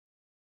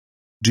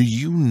Do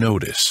you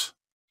notice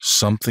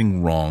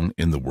something wrong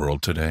in the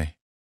world today?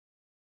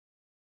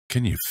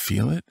 Can you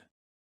feel it?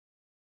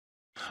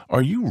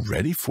 Are you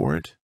ready for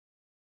it?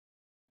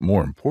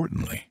 More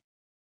importantly,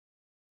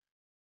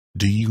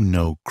 do you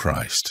know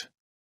Christ?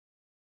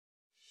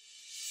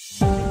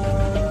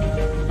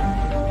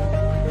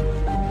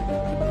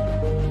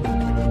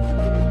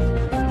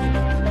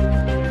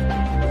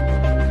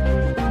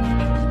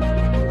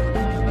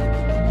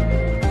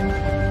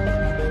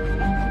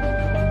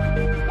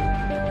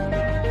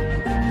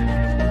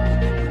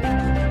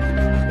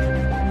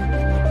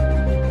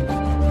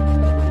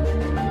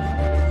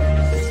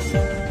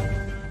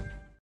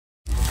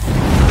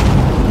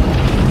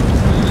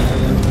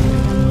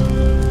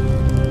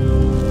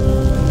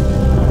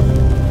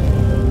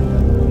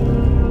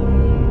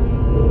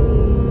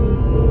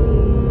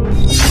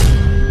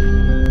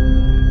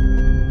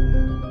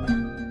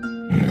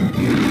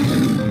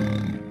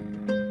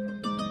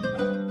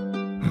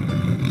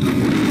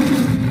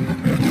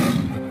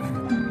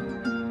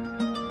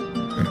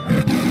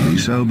 Be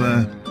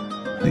sober,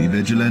 be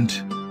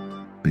vigilant,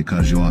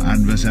 because your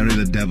adversary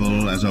the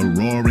devil, as a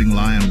roaring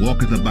lion,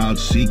 walketh about,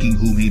 seeking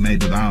whom he may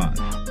devour.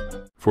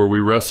 For we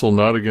wrestle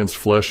not against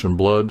flesh and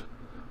blood,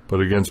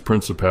 but against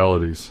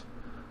principalities,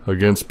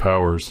 against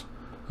powers,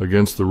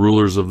 against the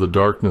rulers of the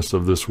darkness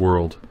of this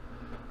world,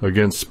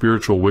 against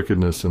spiritual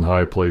wickedness in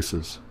high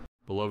places.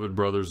 Beloved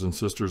brothers and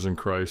sisters in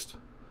Christ,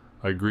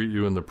 I greet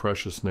you in the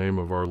precious name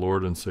of our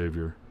Lord and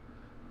Savior,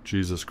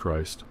 Jesus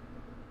Christ.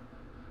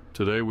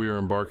 Today we are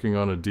embarking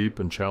on a deep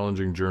and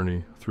challenging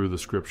journey through the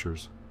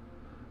Scriptures,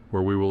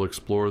 where we will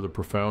explore the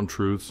profound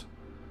truths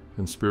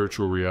and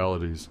spiritual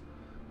realities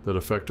that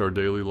affect our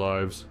daily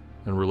lives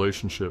and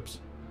relationships,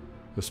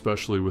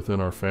 especially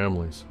within our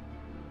families.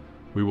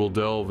 We will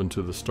delve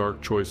into the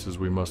stark choices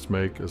we must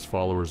make as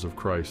followers of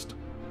Christ,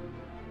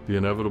 the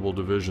inevitable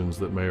divisions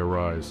that may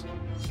arise,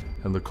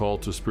 and the call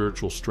to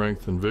spiritual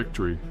strength and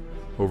victory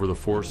over the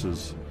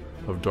forces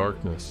of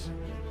darkness.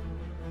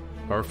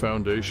 Our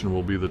foundation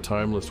will be the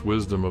timeless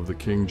wisdom of the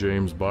King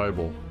James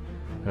Bible,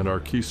 and our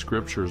key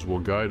scriptures will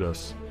guide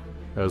us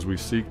as we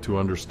seek to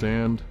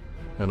understand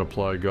and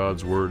apply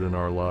God's Word in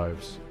our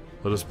lives.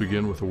 Let us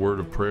begin with a word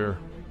of prayer.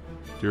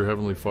 Dear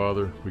Heavenly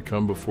Father, we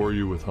come before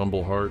you with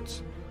humble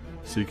hearts,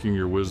 seeking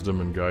your wisdom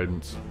and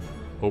guidance.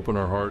 Open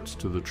our hearts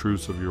to the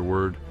truths of your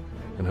Word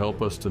and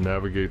help us to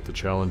navigate the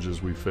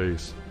challenges we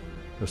face,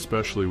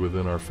 especially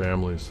within our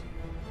families.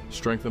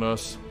 Strengthen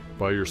us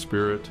by your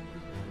Spirit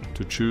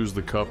to choose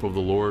the cup of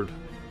the Lord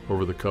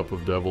over the cup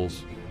of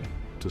devils,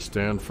 to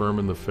stand firm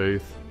in the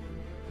faith,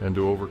 and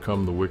to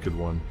overcome the wicked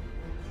one.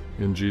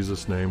 In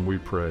Jesus' name we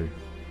pray.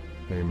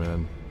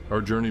 Amen.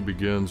 Our journey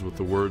begins with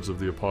the words of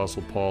the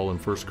Apostle Paul in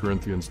 1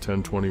 Corinthians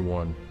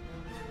 10:21.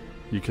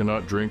 Ye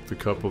cannot drink the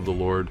cup of the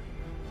Lord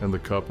and the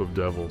cup of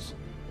devils.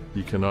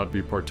 Ye cannot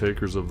be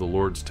partakers of the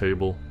Lord's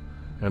table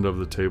and of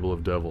the table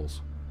of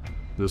devils.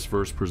 This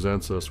verse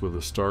presents us with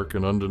a stark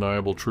and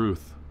undeniable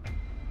truth.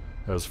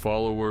 As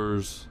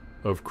followers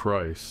of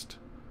Christ,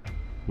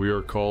 we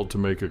are called to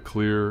make a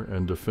clear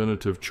and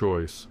definitive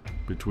choice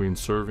between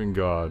serving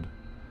God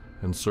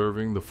and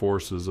serving the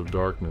forces of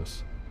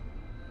darkness.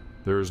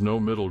 There is no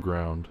middle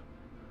ground,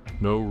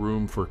 no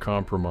room for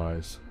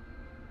compromise,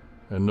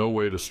 and no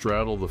way to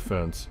straddle the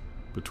fence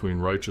between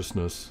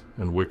righteousness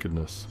and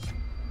wickedness.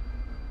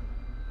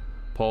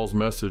 Paul's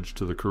message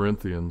to the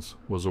Corinthians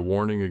was a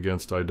warning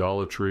against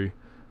idolatry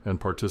and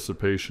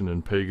participation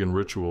in pagan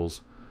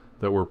rituals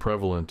that were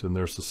prevalent in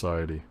their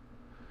society.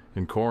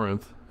 In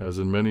Corinth, as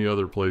in many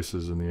other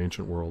places in the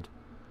ancient world,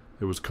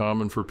 it was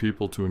common for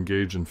people to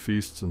engage in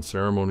feasts and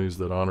ceremonies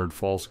that honored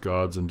false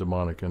gods and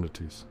demonic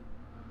entities.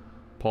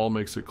 Paul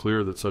makes it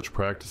clear that such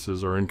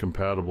practices are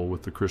incompatible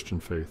with the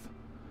Christian faith.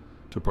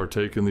 To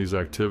partake in these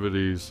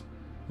activities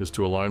is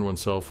to align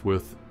oneself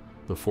with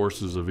the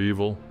forces of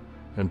evil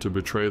and to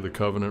betray the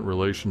covenant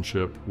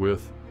relationship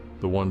with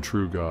the one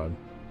true God.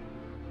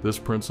 This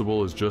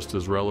principle is just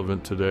as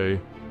relevant today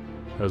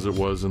as it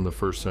was in the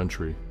first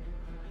century.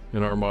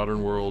 In our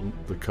modern world,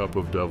 the cup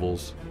of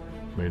devils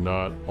may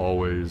not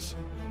always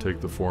take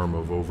the form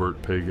of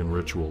overt pagan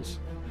rituals,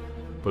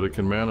 but it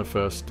can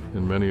manifest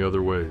in many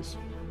other ways: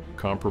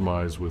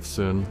 compromise with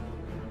sin,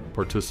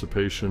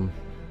 participation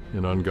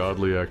in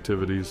ungodly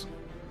activities,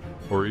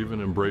 or even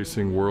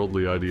embracing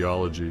worldly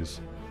ideologies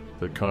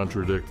that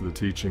contradict the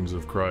teachings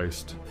of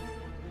Christ.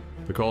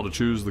 The call to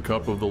choose the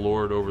cup of the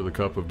Lord over the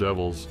cup of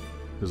devils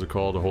is a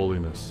call to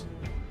holiness,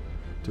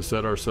 to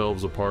set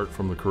ourselves apart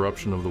from the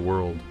corruption of the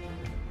world,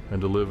 and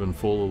to live in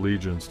full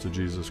allegiance to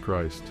Jesus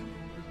Christ.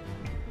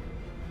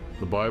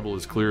 The Bible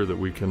is clear that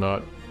we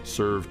cannot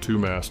serve two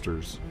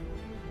masters.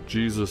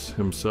 Jesus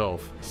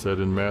himself said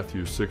in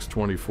Matthew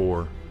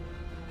 6:24,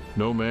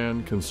 "No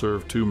man can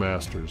serve two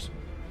masters,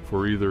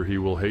 for either he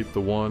will hate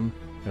the one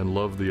and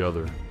love the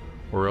other,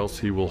 or else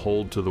he will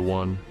hold to the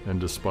one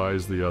and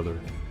despise the other.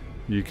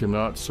 Ye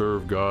cannot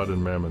serve God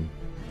and mammon."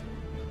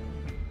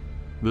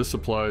 This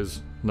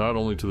applies not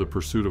only to the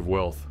pursuit of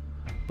wealth,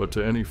 but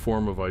to any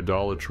form of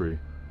idolatry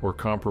or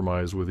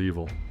compromise with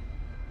evil.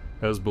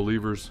 As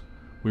believers,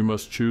 We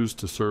must choose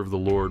to serve the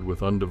Lord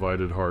with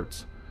undivided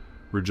hearts,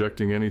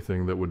 rejecting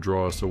anything that would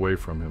draw us away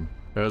from Him.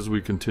 As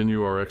we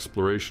continue our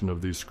exploration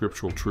of these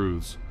scriptural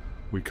truths,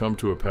 we come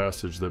to a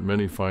passage that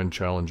many find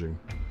challenging.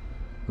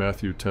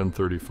 Matthew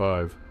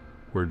 10:35,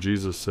 where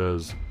Jesus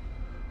says,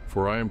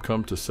 "For I am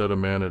come to set a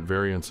man at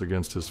variance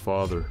against his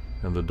father,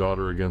 and the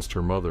daughter against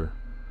her mother,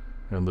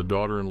 and the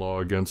daughter-in-law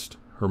against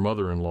her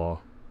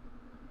mother-in-law."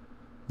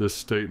 This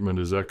statement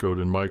is echoed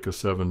in Micah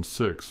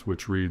 7:6,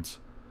 which reads,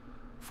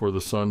 "For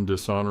the son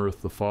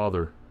dishonoreth the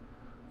father,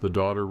 the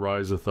daughter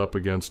riseth up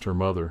against her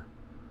mother,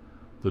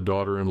 the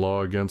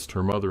daughter-in-law against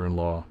her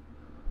mother-in-law.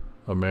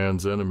 A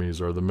man's enemies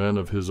are the men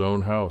of his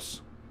own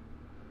house."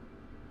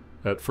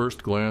 At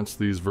first glance,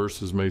 these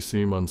verses may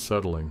seem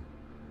unsettling.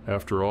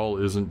 After all,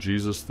 isn't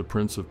Jesus the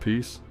Prince of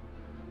Peace?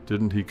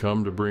 Didn't He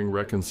come to bring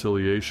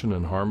reconciliation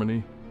and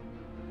harmony?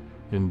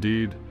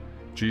 Indeed,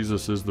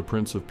 Jesus is the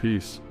Prince of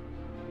Peace,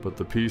 but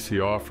the peace He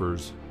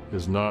offers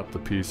is not the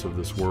peace of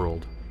this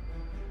world.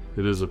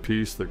 It is a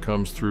peace that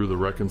comes through the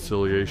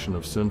reconciliation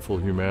of sinful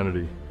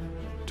humanity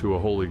to a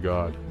holy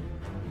God,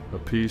 a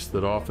peace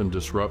that often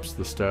disrupts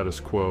the status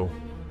quo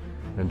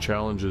and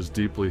challenges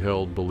deeply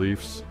held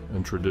beliefs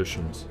and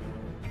traditions.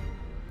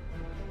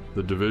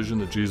 The division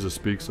that Jesus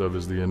speaks of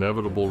is the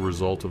inevitable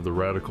result of the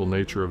radical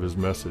nature of His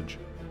message.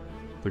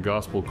 The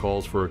gospel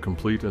calls for a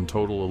complete and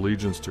total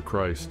allegiance to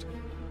Christ,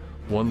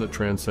 one that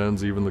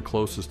transcends even the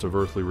closest of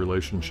earthly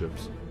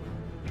relationships.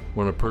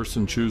 When a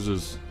person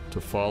chooses to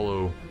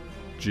follow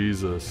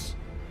Jesus,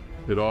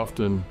 it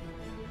often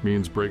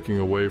means breaking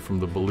away from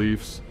the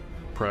beliefs,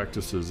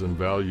 practices, and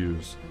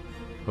values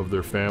of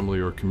their family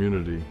or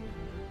community,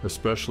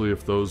 especially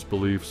if those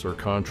beliefs are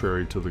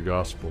contrary to the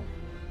gospel.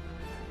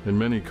 In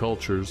many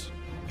cultures,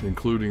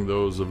 including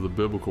those of the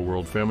biblical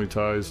world, family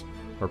ties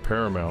are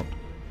paramount.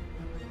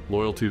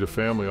 Loyalty to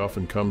family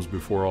often comes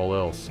before all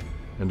else,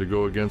 and to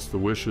go against the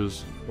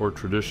wishes or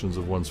traditions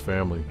of one's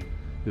family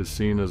is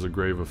seen as a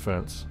grave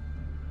offense.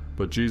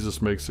 But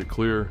Jesus makes it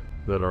clear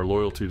that our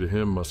loyalty to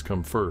Him must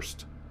come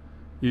first,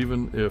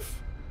 even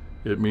if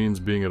it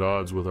means being at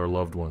odds with our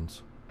loved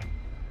ones.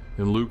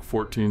 In Luke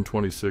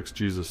 14:26,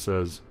 Jesus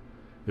says,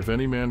 "If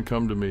any man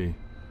come to me,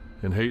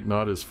 and hate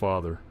not his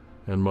father,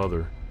 and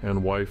mother,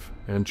 and wife,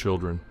 and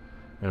children,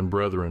 and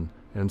brethren,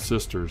 and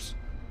sisters,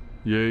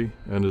 yea,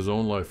 and his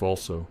own life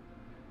also,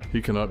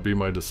 he cannot be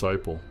my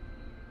disciple."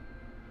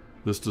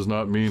 This does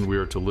not mean we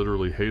are to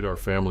literally hate our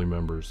family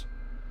members,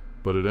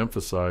 but it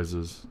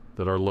emphasizes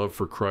that our love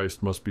for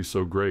Christ must be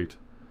so great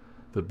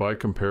that by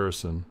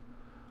comparison,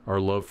 our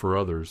love for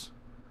others,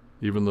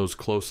 even those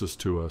closest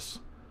to us,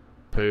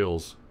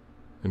 pales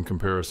in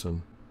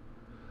comparison.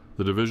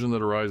 The division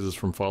that arises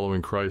from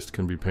following Christ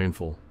can be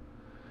painful.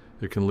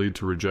 It can lead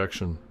to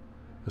rejection,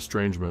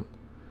 estrangement,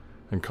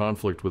 and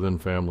conflict within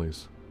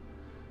families.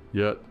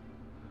 Yet,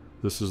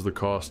 this is the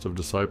cost of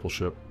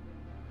discipleship.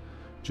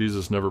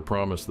 Jesus never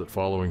promised that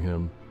following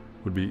Him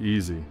would be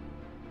easy.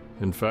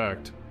 In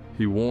fact,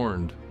 He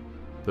warned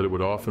that it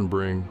would often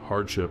bring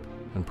hardship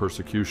and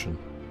persecution.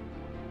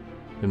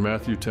 In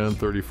Matthew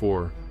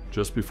 10:34,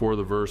 just before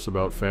the verse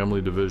about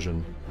family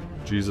division,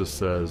 Jesus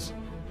says,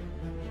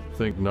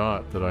 "Think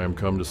not that I am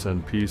come to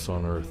send peace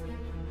on earth.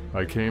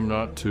 I came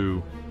not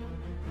to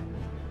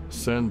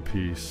send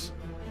peace,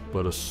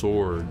 but a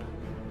sword."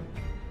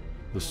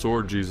 The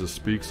sword Jesus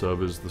speaks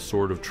of is the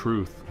sword of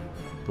truth,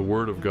 the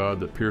Word of God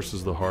that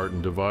pierces the heart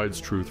and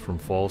divides truth from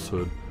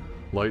falsehood,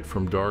 light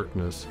from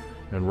darkness,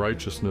 and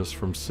righteousness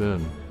from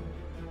sin.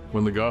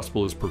 When the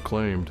gospel is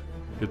proclaimed,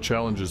 it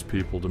challenges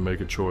people to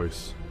make a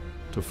choice,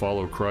 to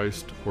follow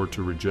Christ or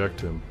to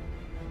reject Him.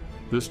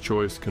 This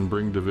choice can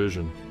bring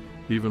division,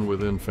 even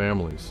within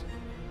families,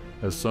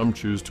 as some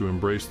choose to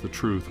embrace the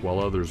truth while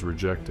others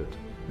reject it.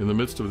 In the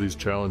midst of these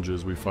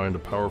challenges, we find a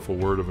powerful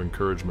word of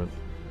encouragement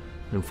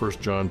in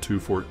 1 John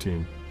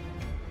 2:14.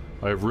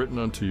 "I have written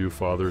unto you,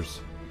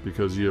 fathers,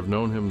 because ye have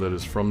known Him that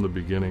is from the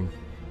beginning.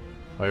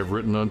 I have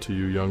written unto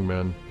you, young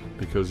men,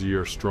 because ye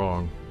are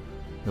strong,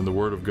 and the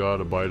word of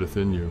God abideth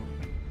in you,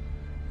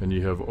 and ye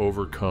have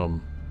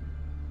overcome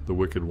the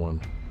wicked one."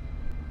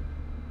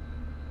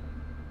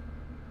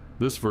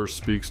 This verse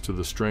speaks to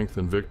the strength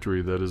and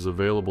victory that is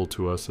available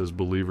to us as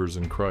believers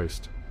in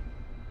Christ.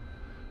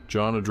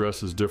 John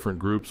addresses different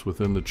groups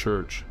within the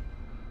church,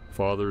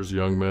 fathers,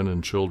 young men,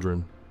 and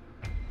children,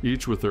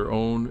 each with their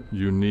own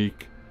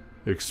unique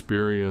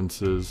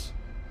experiences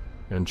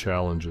and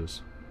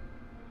challenges.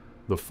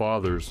 The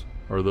fathers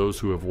are those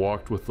who have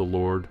walked with the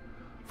Lord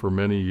for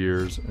many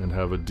years and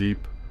have a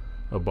deep,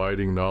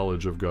 abiding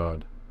knowledge of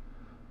God.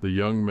 The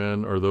young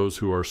men are those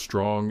who are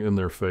strong in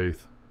their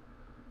faith,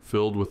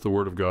 filled with the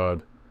Word of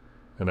God,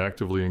 and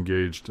actively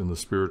engaged in the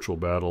spiritual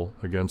battle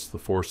against the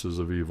forces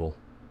of evil.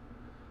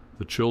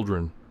 The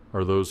children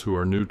are those who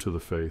are new to the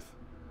faith,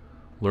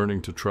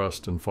 learning to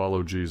trust and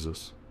follow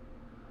Jesus.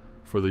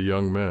 For the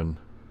young men,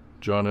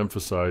 John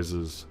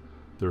emphasizes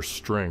their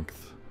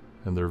strength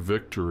and their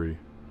victory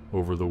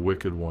over the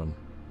wicked one.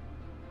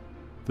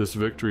 This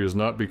victory is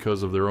not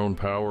because of their own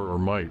power or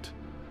might,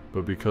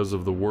 but because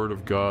of the Word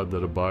of God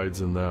that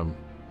abides in them.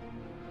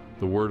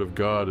 The Word of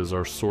God is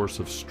our source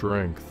of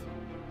strength,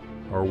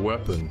 our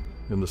weapon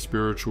in the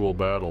spiritual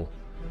battle,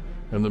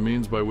 and the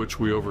means by which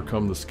we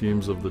overcome the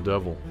schemes of the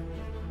devil.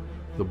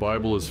 The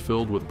Bible is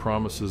filled with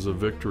promises of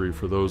victory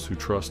for those who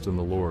trust in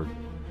the Lord.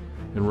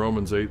 In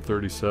Romans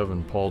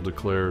 8:37, Paul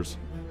declares,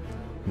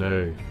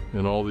 "Nay,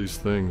 in all these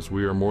things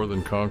we are more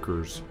than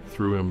conquerors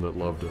through him that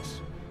loved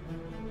us."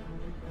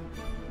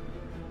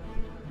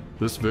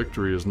 This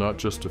victory is not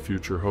just a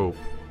future hope,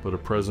 but a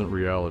present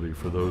reality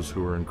for those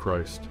who are in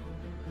Christ.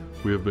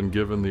 We have been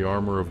given the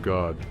armor of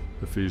God,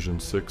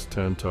 Ephesians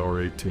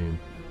 6:10-18,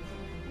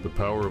 the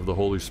power of the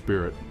Holy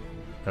Spirit,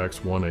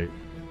 Acts 1:8,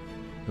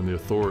 and the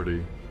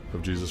authority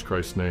of Jesus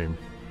Christ's name,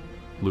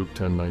 Luke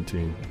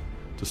 10:19,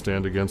 to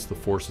stand against the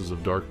forces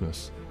of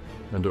darkness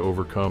and to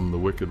overcome the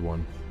wicked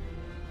one.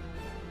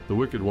 The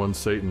wicked one,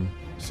 Satan,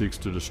 seeks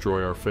to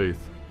destroy our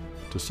faith,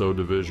 to sow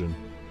division,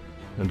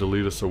 and to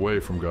lead us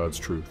away from God's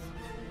truth.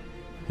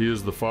 He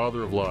is the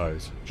father of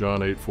lies,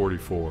 John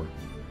 8:44,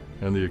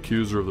 and the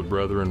accuser of the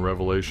brethren,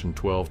 Revelation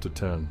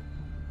 12:10.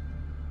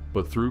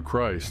 But through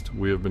Christ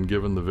we have been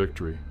given the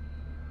victory.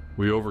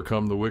 We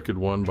overcome the wicked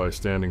one by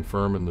standing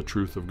firm in the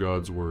truth of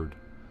God's word,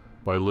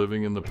 by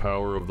living in the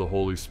power of the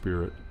Holy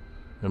Spirit,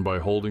 and by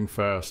holding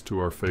fast to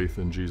our faith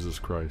in Jesus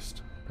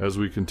Christ. As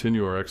we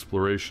continue our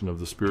exploration of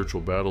the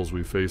spiritual battles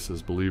we face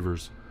as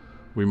believers,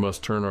 we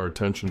must turn our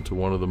attention to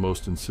one of the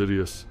most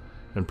insidious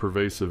and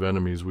pervasive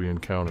enemies we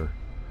encounter,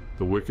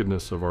 the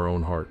wickedness of our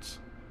own hearts.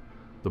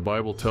 The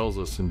Bible tells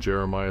us in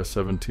Jeremiah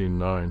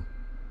 17:9,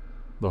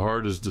 "The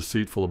heart is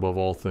deceitful above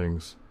all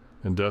things,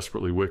 and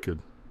desperately wicked.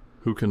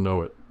 Who can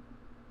know it?"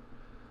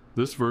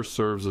 This verse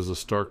serves as a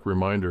stark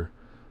reminder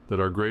that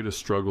our greatest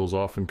struggles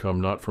often come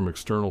not from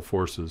external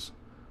forces,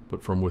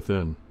 but from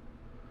within.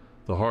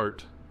 The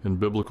heart, in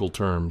biblical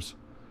terms,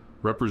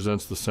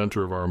 represents the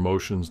center of our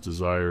emotions,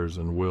 desires,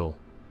 and will.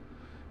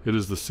 It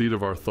is the seat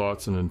of our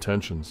thoughts and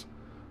intentions,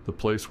 the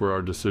place where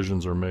our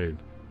decisions are made.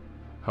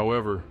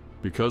 However,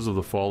 because of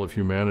the fall of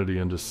humanity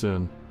into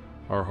sin,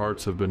 our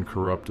hearts have been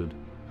corrupted,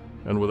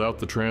 and without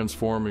the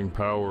transforming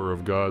power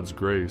of God's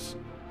grace,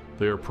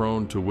 they are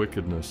prone to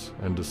wickedness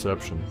and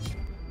deception.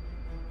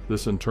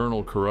 This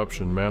internal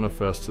corruption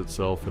manifests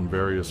itself in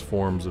various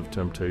forms of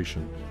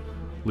temptation,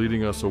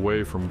 leading us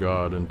away from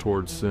God and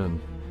towards sin.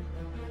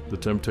 The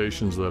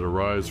temptations that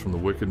arise from the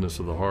wickedness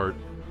of the heart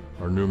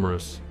are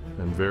numerous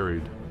and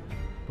varied,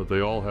 but they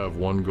all have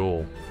one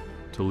goal: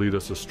 to lead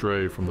us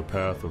astray from the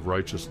path of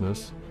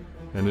righteousness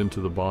and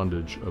into the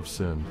bondage of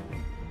sin.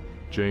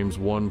 James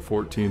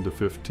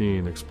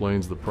 1:14-15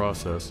 explains the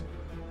process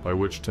by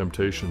which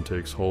temptation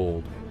takes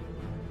hold.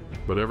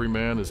 But every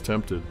man is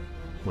tempted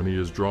when he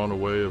is drawn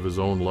away of his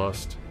own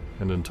lust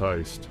and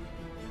enticed.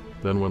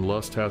 Then when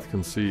lust hath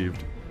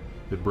conceived,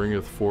 it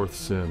bringeth forth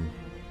sin,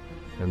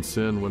 and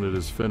sin, when it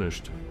is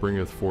finished,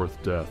 bringeth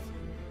forth death.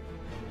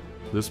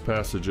 This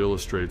passage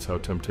illustrates how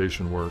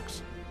temptation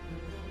works.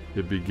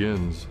 It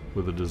begins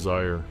with a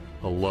desire,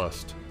 a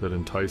lust that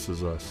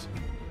entices us.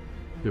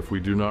 If we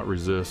do not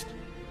resist,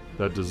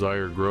 that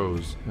desire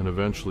grows and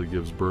eventually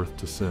gives birth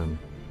to sin.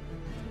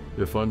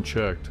 If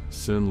unchecked,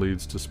 sin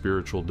leads to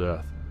spiritual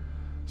death,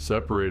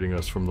 separating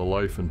us from the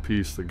life and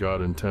peace that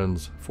God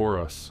intends for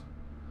us.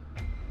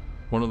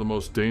 One of the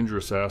most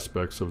dangerous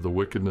aspects of the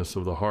wickedness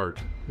of the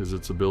heart is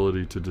its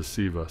ability to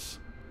deceive us.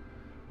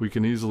 We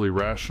can easily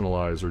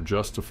rationalize or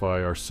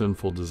justify our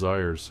sinful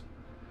desires,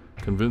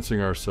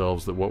 convincing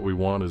ourselves that what we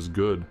want is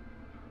good,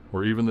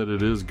 or even that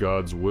it is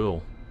God's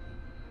will.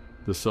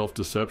 This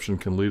self-deception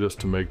can lead us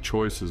to make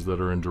choices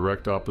that are in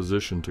direct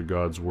opposition to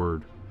God's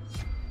word.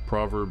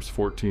 Proverbs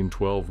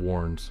 14:12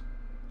 warns,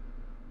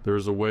 "There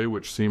is a way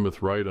which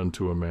seemeth right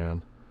unto a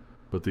man,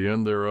 but the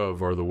end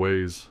thereof are the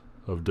ways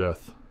of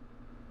death."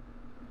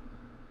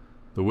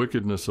 The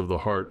wickedness of the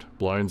heart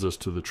blinds us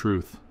to the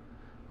truth,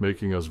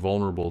 making us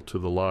vulnerable to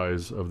the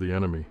lies of the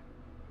enemy.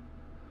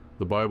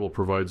 The Bible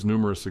provides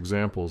numerous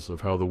examples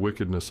of how the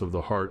wickedness of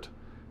the heart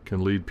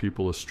can lead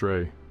people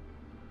astray.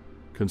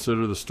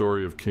 Consider the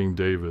story of King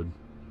David,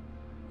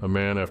 a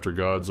man after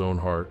God's own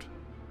heart,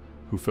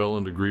 who fell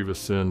into grievous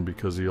sin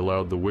because he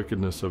allowed the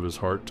wickedness of his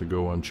heart to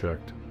go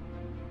unchecked.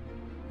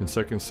 In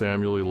 2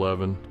 Samuel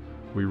 11,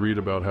 we read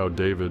about how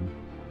David,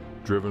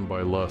 driven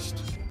by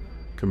lust,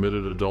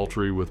 committed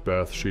adultery with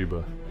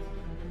Bathsheba,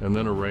 and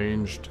then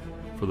arranged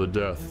for the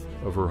death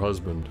of her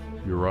husband,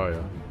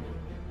 Uriah.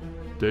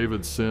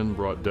 David's sin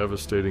brought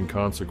devastating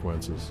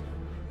consequences,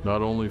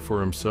 not only for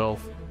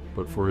himself,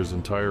 but for his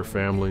entire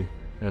family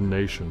and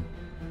nation.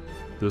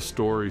 This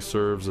story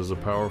serves as a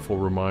powerful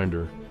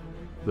reminder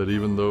that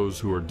even those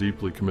who are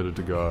deeply committed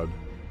to God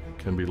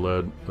can be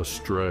led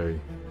astray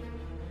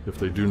if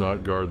they do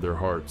not guard their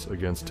hearts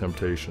against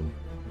temptation.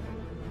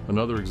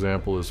 Another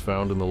example is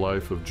found in the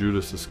life of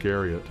Judas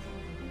Iscariot,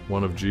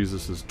 one of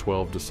Jesus'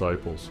 12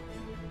 disciples.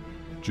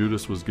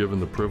 Judas was given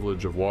the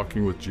privilege of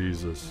walking with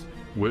Jesus,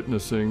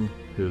 witnessing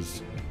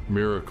his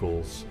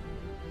miracles,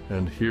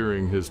 and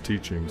hearing his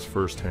teachings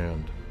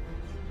firsthand.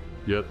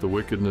 Yet the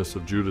wickedness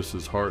of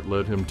Judas's heart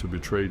led him to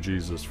betray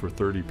Jesus for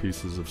 30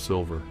 pieces of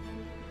silver.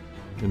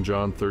 In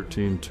John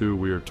 13:2,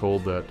 we are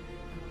told that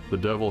the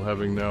devil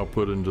having now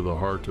put into the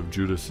heart of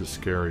Judas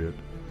Iscariot,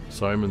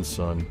 Simon's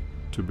son,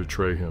 to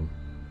betray him.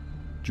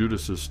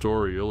 Judas's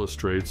story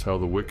illustrates how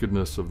the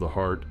wickedness of the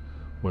heart,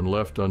 when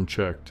left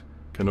unchecked,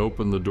 can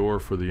open the door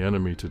for the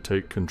enemy to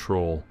take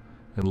control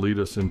and lead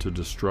us into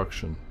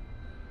destruction.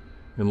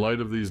 In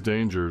light of these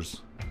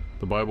dangers,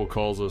 the Bible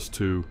calls us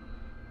to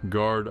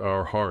guard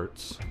our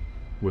hearts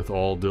with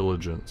all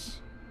diligence.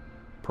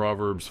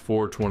 Proverbs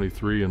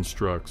 4:23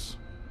 instructs,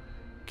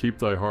 "Keep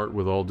thy heart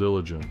with all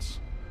diligence,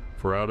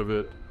 for out of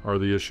it are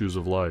the issues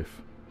of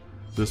life."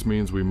 This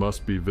means we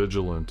must be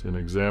vigilant in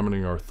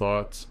examining our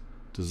thoughts,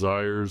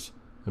 desires,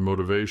 and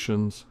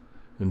motivations,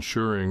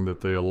 ensuring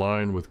that they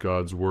align with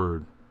God's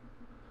Word.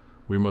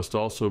 We must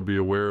also be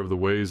aware of the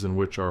ways in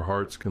which our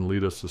hearts can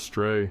lead us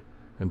astray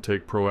and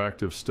take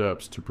proactive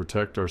steps to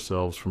protect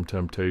ourselves from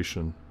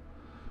temptation.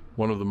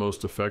 One of the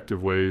most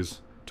effective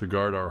ways to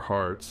guard our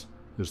hearts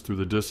is through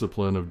the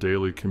discipline of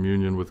daily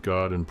communion with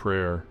God in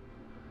prayer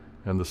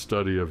and the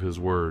study of His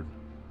Word.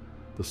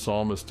 The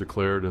psalmist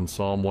declared in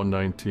Psalm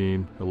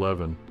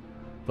 119:11,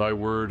 "Thy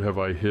word have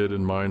I hid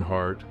in mine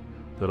heart,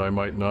 that I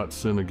might not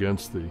sin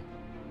against thee."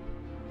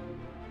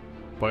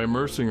 By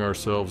immersing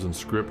ourselves in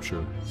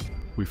Scripture,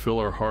 we fill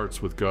our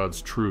hearts with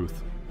God's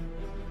truth,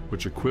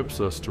 which equips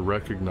us to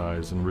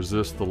recognize and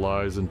resist the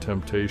lies and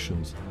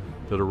temptations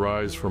that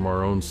arise from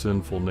our own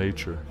sinful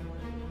nature.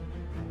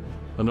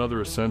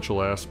 Another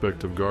essential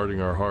aspect of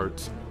guarding our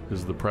hearts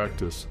is the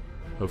practice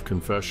of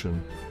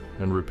confession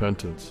and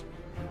repentance.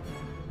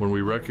 When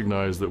we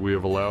recognize that we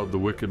have allowed the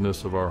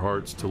wickedness of our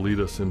hearts to lead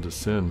us into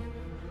sin,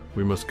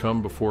 we must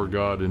come before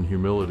God in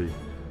humility,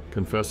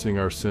 confessing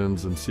our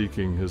sins and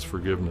seeking His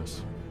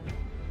forgiveness.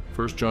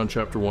 1 John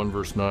chapter 1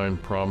 verse 9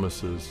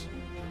 promises,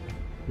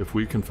 "If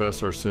we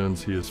confess our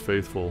sins, He is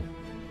faithful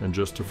and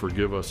just to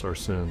forgive us our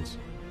sins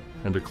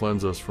and to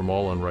cleanse us from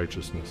all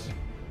unrighteousness."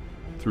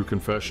 Through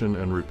confession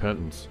and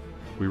repentance,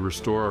 we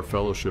restore our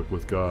fellowship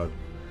with God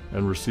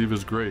and receive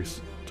His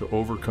grace to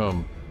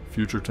overcome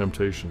future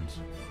temptations.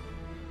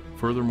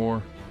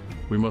 Furthermore,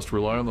 we must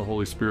rely on the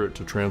Holy Spirit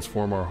to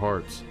transform our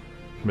hearts,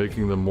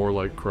 making them more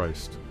like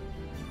Christ.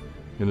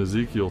 In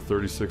Ezekiel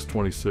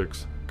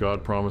 36:26,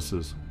 God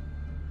promises,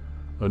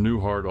 "A new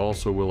heart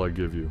also will I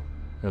give you,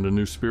 and a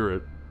new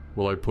spirit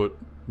will I put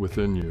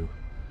within you,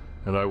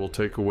 and I will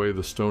take away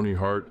the stony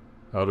heart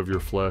out of your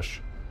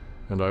flesh,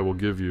 and I will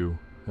give you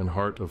an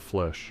heart of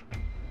flesh."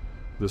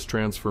 This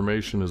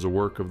transformation is a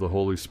work of the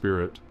Holy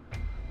Spirit,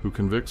 who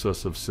convicts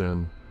us of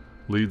sin,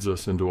 leads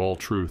us into all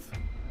truth,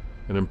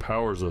 and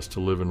empowers us to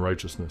live in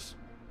righteousness.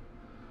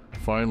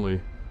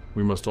 Finally,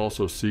 we must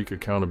also seek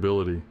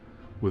accountability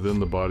within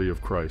the body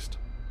of Christ.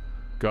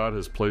 God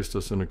has placed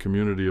us in a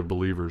community of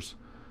believers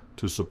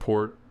to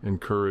support,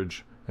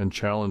 encourage, and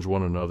challenge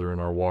one another in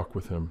our walk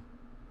with Him.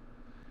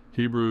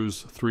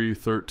 Hebrews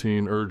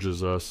 3:13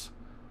 urges us,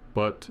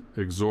 "But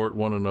exhort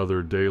one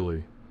another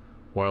daily,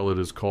 while it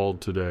is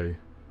called today,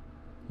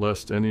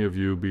 lest any of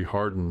you be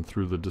hardened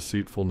through the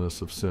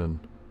deceitfulness of sin."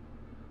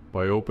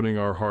 By opening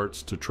our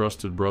hearts to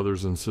trusted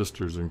brothers and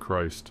sisters in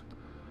Christ,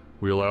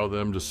 we allow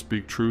them to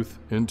speak truth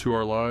into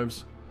our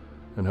lives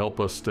and help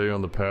us stay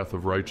on the path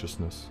of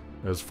righteousness.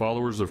 As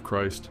followers of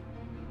Christ,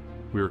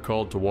 we are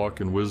called to walk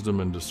in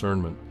wisdom and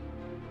discernment,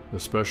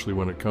 especially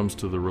when it comes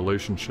to the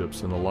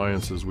relationships and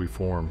alliances we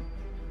form.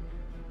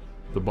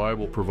 The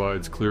Bible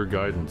provides clear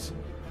guidance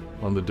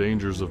on the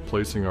dangers of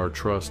placing our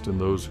trust in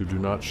those who do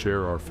not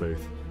share our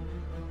faith,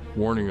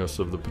 warning us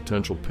of the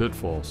potential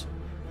pitfalls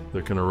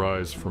that can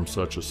arise from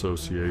such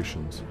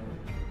associations.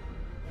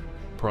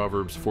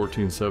 Proverbs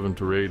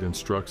 14:7-8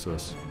 instructs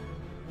us,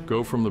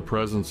 "Go from the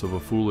presence of a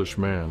foolish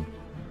man,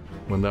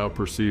 when thou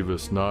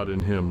perceivest not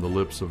in him the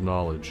lips of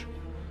knowledge.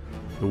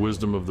 The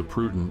wisdom of the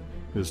prudent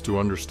is to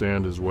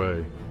understand his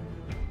way,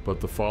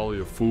 but the folly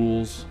of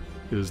fools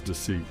is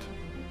deceit."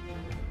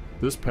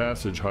 This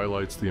passage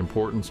highlights the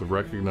importance of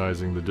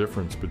recognizing the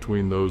difference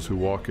between those who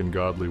walk in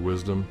godly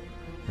wisdom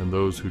and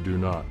those who do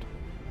not.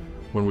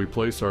 When we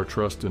place our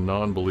trust in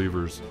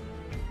non-believers,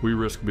 we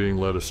risk being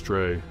led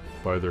astray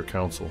by their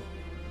counsel,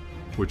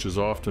 which is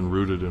often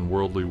rooted in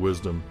worldly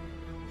wisdom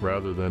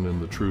rather than in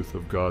the truth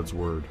of God's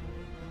Word.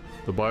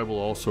 The Bible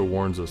also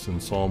warns us in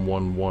Psalm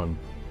 1:1,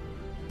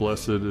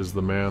 "Blessed is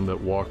the man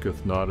that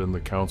walketh not in the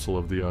counsel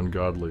of the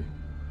ungodly,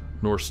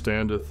 nor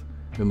standeth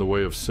in the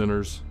way of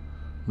sinners,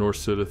 nor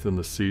sitteth in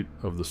the seat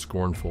of the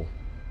scornful."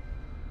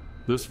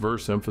 This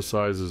verse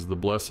emphasizes the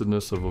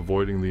blessedness of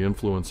avoiding the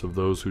influence of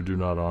those who do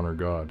not honor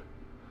God.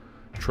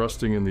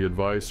 Trusting in the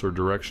advice or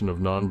direction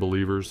of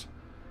non-believers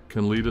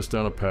can lead us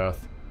down a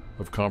path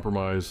of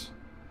compromise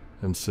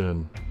and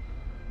sin,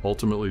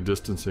 ultimately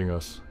distancing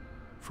us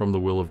from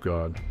the will of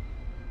God.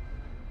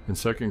 In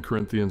 2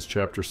 Corinthians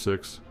chapter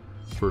 6,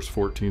 verse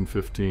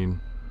 14-15,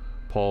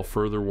 Paul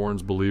further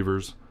warns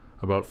believers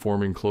about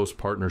forming close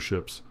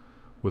partnerships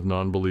with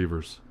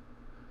non-believers.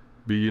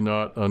 "Be ye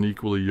not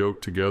unequally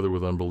yoked together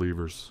with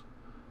unbelievers.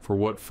 For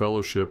what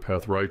fellowship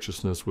hath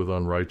righteousness with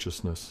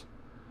unrighteousness?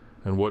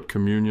 And what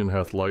communion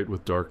hath light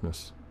with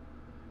darkness?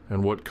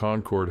 And what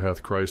concord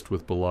hath Christ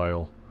with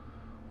Belial?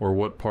 Or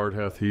what part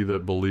hath he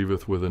that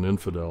believeth with an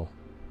infidel?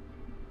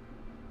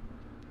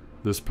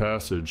 This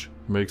passage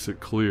makes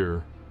it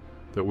clear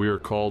that we are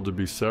called to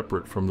be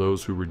separate from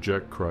those who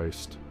reject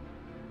Christ,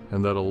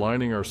 and that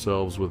aligning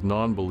ourselves with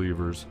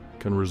non-believers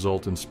can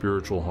result in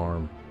spiritual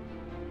harm.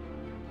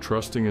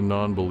 Trusting in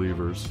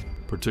non-believers,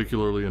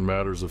 particularly in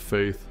matters of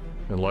faith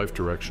and life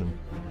direction,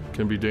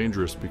 can be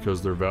dangerous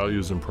because their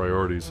values and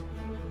priorities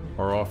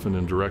are often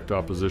in direct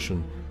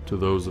opposition to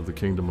those of the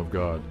kingdom of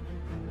God.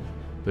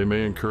 They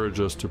may encourage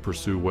us to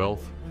pursue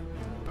wealth,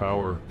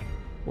 power,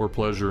 or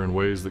pleasure in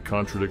ways that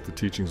contradict the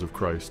teachings of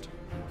Christ,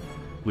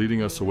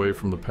 leading us away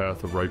from the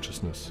path of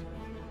righteousness.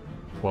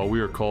 While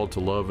we are called to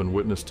love and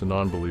witness to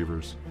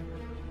non-believers,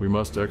 we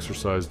must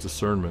exercise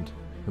discernment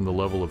in the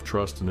level of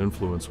trust and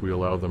influence we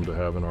allow them to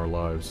have in our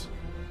lives.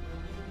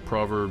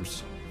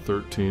 Proverbs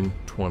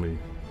 13:20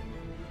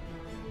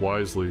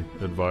 wisely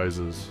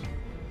advises,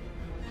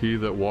 "He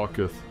that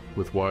walketh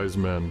with wise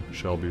men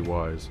shall be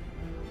wise,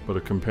 but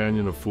a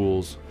companion of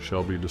fools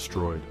shall be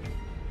destroyed."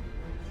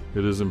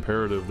 It is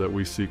imperative that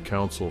we seek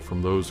counsel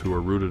from those who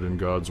are rooted in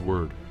God's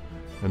Word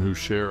and who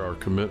share our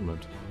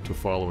commitment to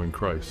following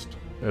Christ.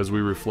 As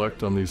we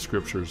reflect on these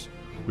scriptures,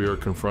 we are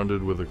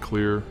confronted with a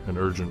clear and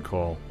urgent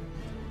call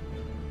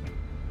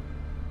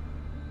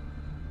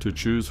to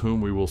choose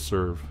whom we will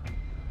serve,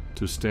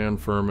 to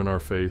stand firm in our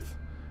faith,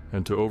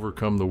 and to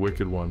overcome the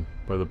wicked one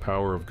by the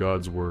power of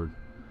God's Word.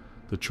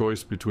 The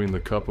choice between the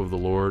cup of the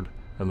Lord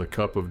and the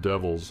cup of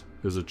devils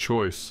is a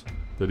choice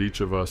that each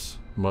of us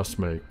must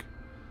make.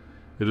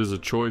 It is a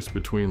choice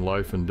between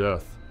life and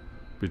death,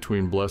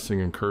 between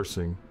blessing and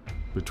cursing,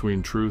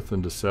 between truth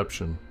and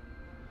deception.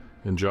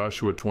 In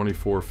Joshua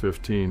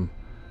 24:15,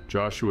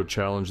 Joshua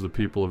challenged the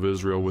people of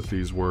Israel with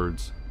these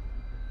words,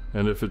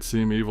 "And if it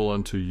seem evil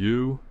unto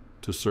you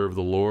to serve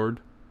the Lord,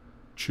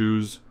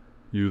 choose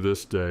you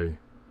this day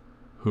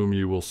whom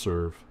ye will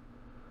serve,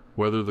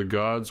 whether the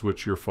gods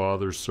which your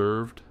fathers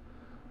served,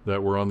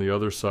 that were on the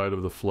other side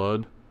of the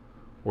flood,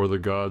 or the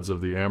gods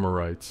of the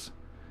Amorites,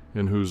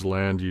 in whose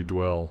land ye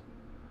dwell.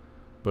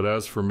 But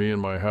as for me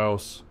and my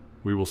house,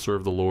 we will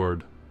serve the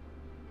Lord."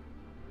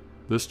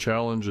 This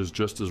challenge is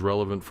just as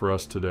relevant for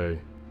us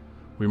today.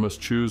 We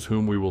must choose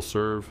whom we will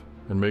serve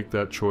and make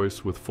that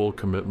choice with full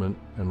commitment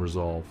and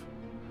resolve.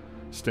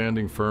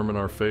 Standing firm in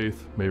our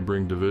faith may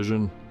bring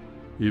division,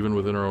 even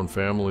within our own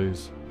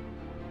families.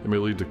 It may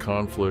lead to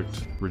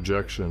conflict,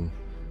 rejection,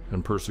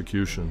 and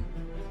persecution.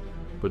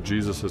 But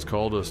Jesus has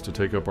called us to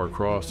take up our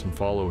cross and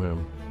follow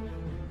him.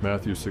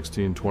 Matthew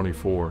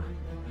 16:24.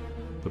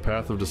 The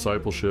path of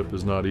discipleship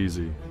is not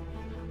easy,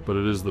 but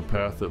it is the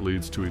path that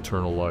leads to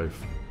eternal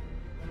life.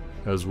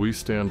 As we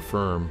stand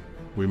firm,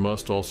 we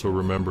must also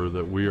remember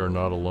that we are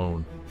not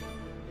alone.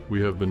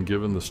 We have been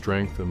given the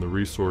strength and the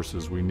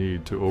resources we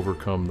need to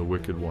overcome the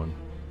wicked one.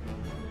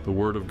 The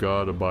Word of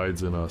God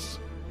abides in us,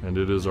 and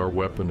it is our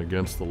weapon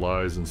against the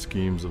lies and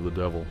schemes of the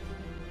devil.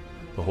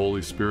 The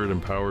Holy Spirit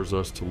empowers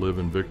us to live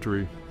in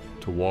victory,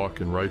 to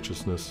walk in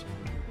righteousness,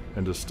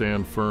 and to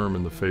stand firm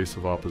in the face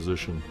of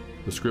opposition.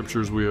 The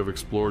scriptures we have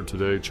explored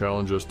today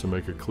challenge us to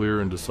make a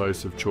clear and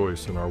decisive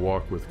choice in our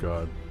walk with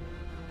God.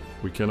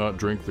 We cannot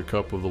drink the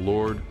cup of the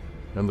Lord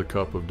and the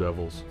cup of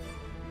devils.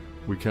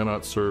 We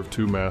cannot serve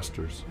two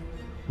masters.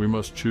 We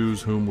must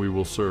choose whom we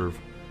will serve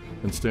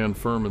and stand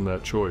firm in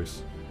that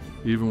choice,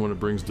 even when it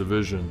brings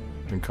division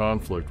and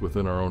conflict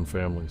within our own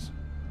families.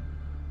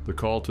 The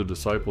call to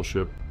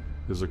discipleship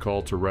is a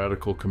call to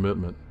radical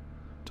commitment,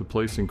 to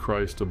placing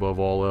Christ above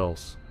all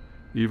else,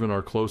 even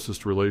our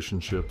closest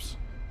relationships.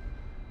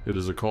 It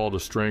is a call to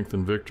strength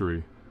and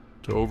victory,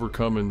 to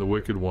overcoming the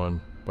wicked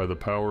one by the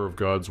power of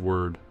God's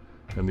Word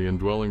and the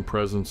indwelling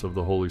presence of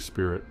the Holy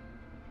Spirit.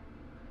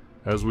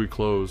 As we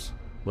close,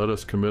 let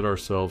us commit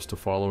ourselves to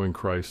following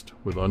Christ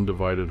with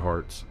undivided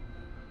hearts,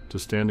 to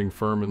standing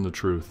firm in the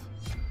truth,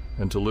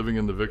 and to living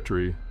in the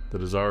victory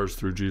that is ours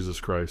through Jesus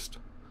Christ.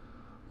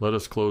 Let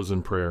us close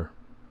in prayer.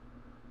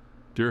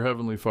 Dear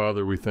Heavenly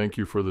Father, we thank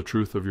you for the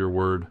truth of your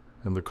word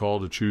and the call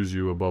to choose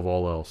you above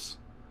all else.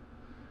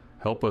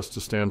 Help us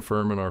to stand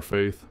firm in our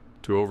faith,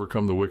 to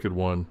overcome the wicked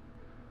one,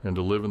 and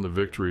to live in the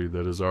victory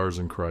that is ours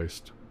in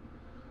Christ.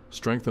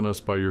 Strengthen us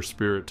by your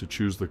Spirit to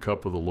choose the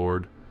cup of the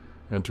Lord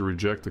and to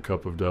reject the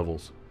cup of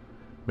devils.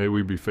 May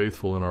we be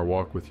faithful in our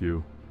walk with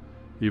you,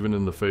 even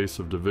in the face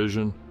of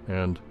division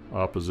and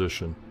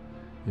opposition.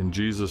 In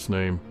Jesus'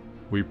 name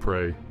we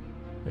pray.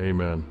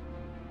 Amen.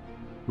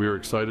 We are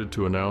excited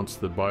to announce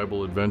that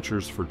Bible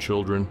Adventures for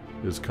Children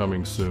is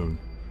coming soon.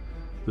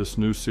 This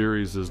new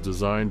series is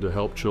designed to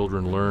help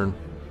children learn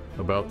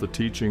about the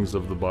teachings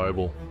of the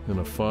Bible in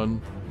a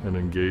fun and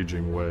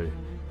engaging way.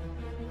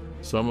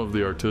 Some of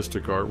the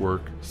artistic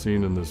artwork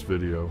seen in this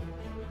video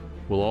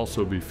will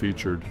also be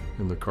featured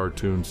in the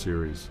cartoon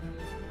series.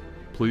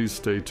 Please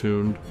stay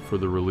tuned for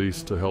the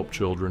release to help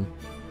children,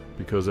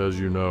 because as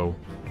you know,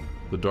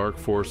 the dark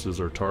forces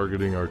are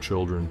targeting our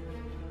children,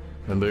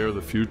 and they are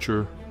the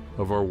future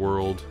of our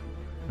world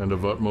and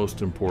of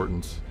utmost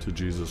importance to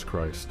Jesus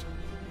Christ.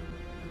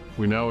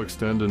 We now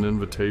extend an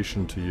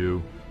invitation to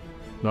you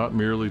not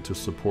merely to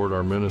support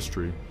our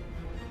ministry,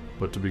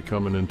 but to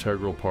become an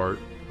integral part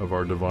of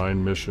our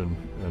divine mission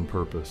and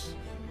purpose.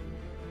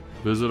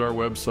 Visit our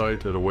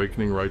website at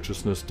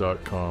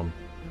awakeningrighteousness.com,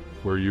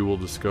 where you will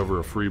discover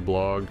a free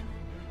blog,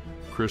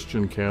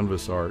 Christian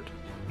canvas art,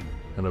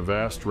 and a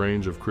vast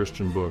range of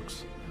Christian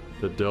books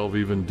that delve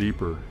even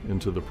deeper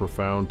into the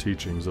profound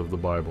teachings of the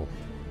Bible.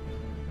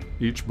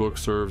 Each book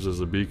serves as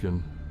a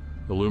beacon,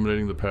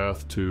 illuminating the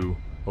path to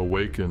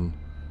awaken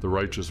the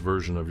righteous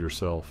version of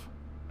yourself.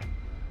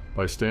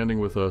 By standing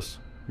with us,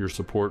 your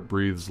support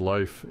breathes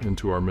life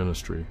into our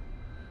ministry,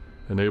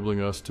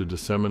 enabling us to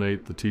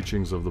disseminate the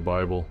teachings of the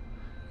Bible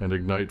and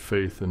ignite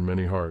faith in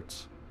many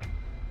hearts.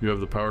 You have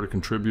the power to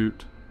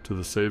contribute to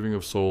the saving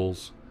of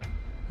souls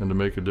and to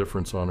make a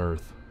difference on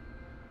earth.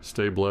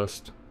 Stay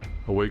blessed,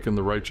 awaken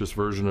the righteous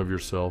version of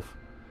yourself,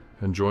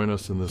 and join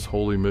us in this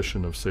holy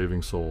mission of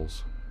saving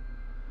souls.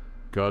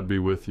 God be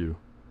with you.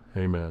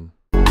 Amen.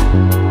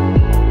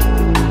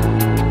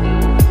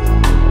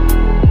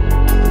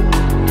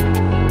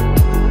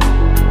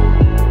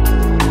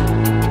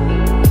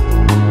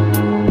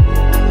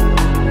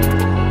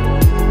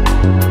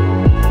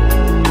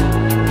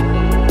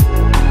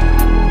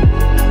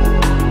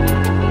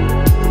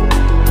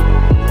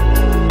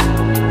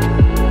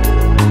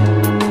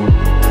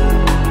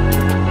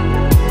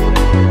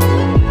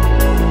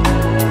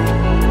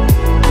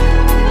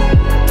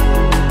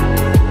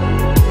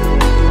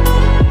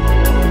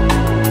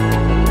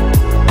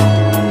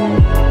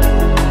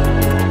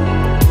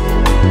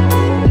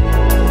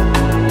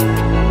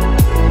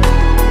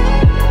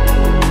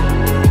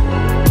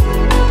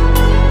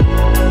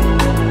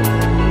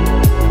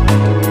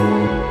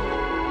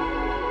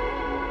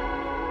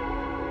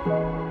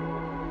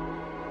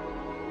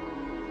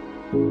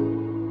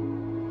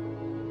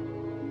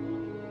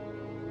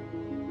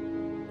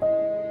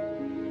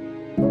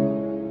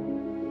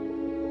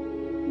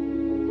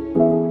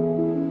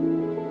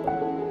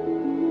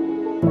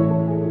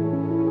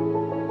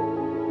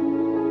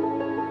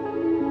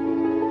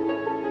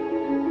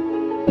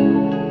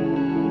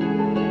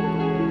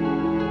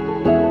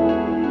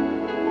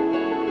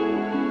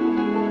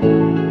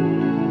 you.